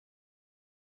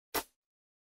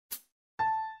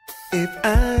If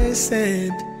I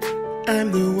said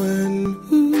I'm the one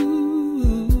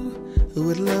who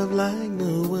would love like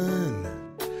no one,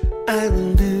 I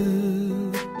will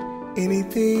do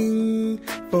anything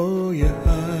for your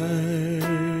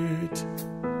heart.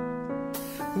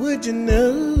 Would you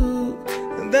know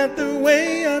that the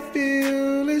way I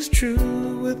feel is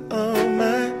true with all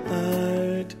my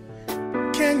heart?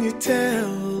 Can you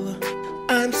tell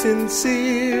I'm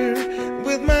sincere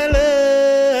with my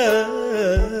love?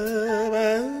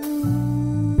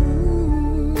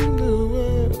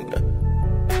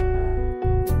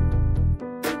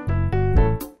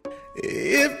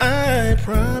 If I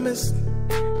promise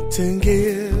to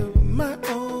give my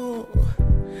all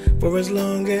for as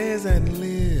long as I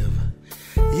live,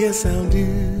 yes, I'll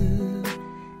do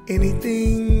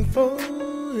anything for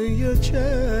your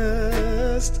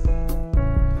trust.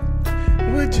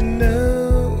 Would you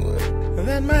know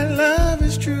that my love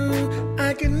is true?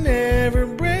 I can never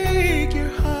break your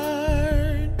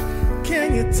heart.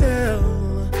 Can you tell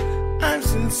I'm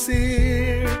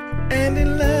sincere and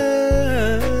in love?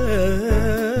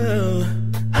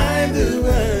 I'm the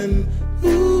one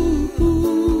who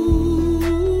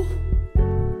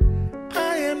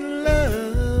I am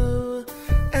love,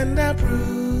 and I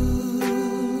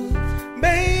prove.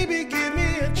 Baby, give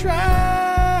me a try.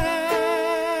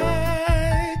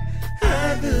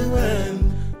 I'm the one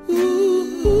who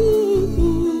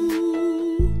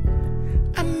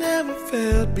I've never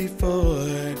felt before.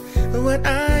 What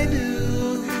I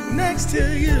do next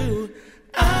to you,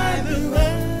 I'm the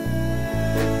one.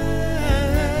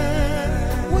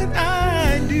 What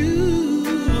I do,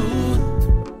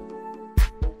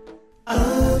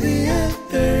 all the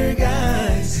other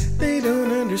guys, they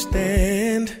don't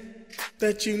understand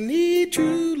that you need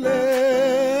true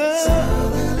love. Saw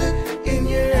the look in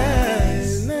your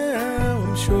eyes, now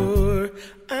I'm sure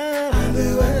I'm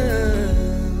the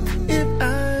one. If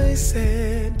I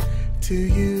said to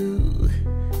you,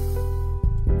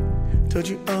 told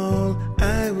you all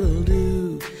I will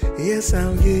do, yes,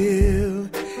 I'll give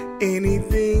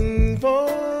anything for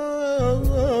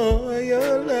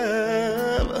your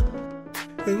love.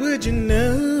 Would you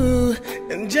know,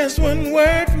 and just one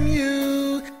word from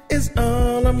you is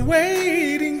all I'm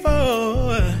waiting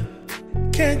for.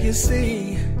 Can't you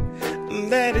see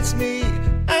that it's me?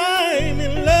 I'm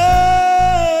in love.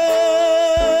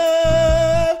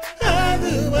 I'm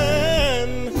the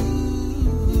one.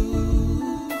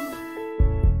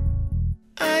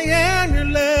 I am your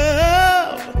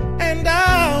love, and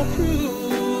I'll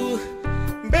prove.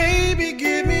 Baby,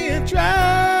 give me a try.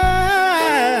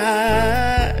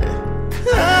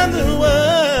 I'm the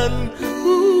one.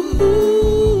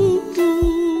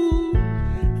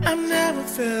 I've never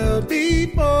felt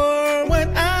before what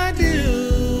I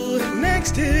do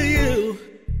next to you.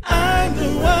 I'm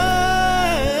the one.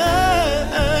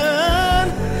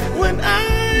 When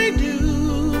I do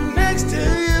next to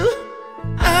you,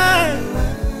 I'm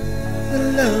the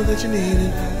love that you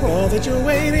needed, all that you're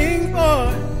waiting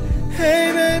for.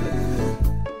 Hey, baby,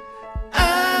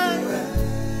 I'm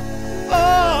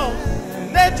all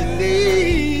that you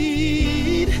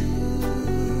need.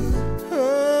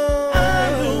 Oh,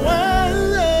 I'm the one.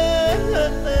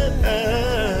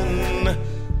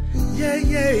 Yeah,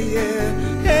 yeah, yeah.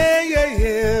 Hey, yeah,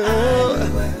 yeah.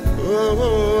 Oh,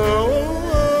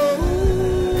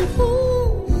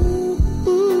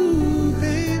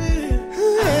 baby.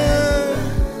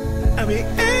 I'll be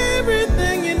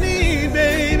everything you need,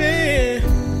 baby.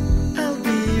 I'll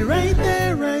be right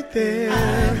there, right there.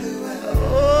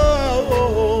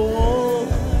 Oh,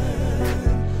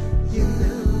 you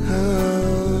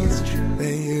know, it's true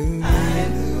that you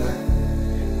need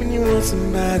when you want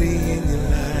somebody in your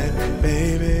life,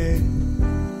 baby.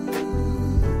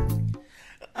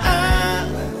 I'm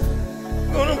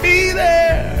gonna be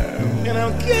there, and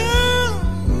I'm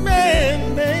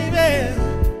coming, baby.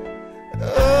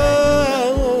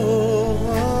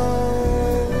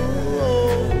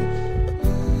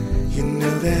 You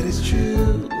know that it's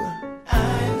true.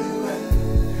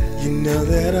 You know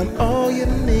that I'm all you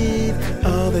need,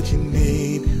 all that you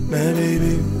need, my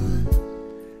baby.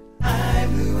 I'm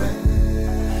the one.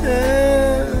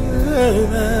 Oh,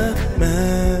 my.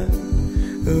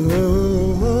 Oh,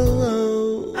 oh,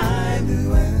 oh. I'm the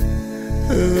one.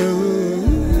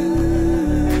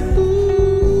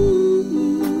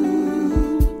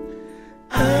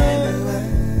 I'm the one.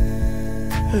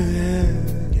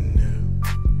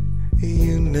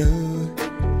 You know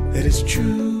that it's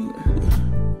true.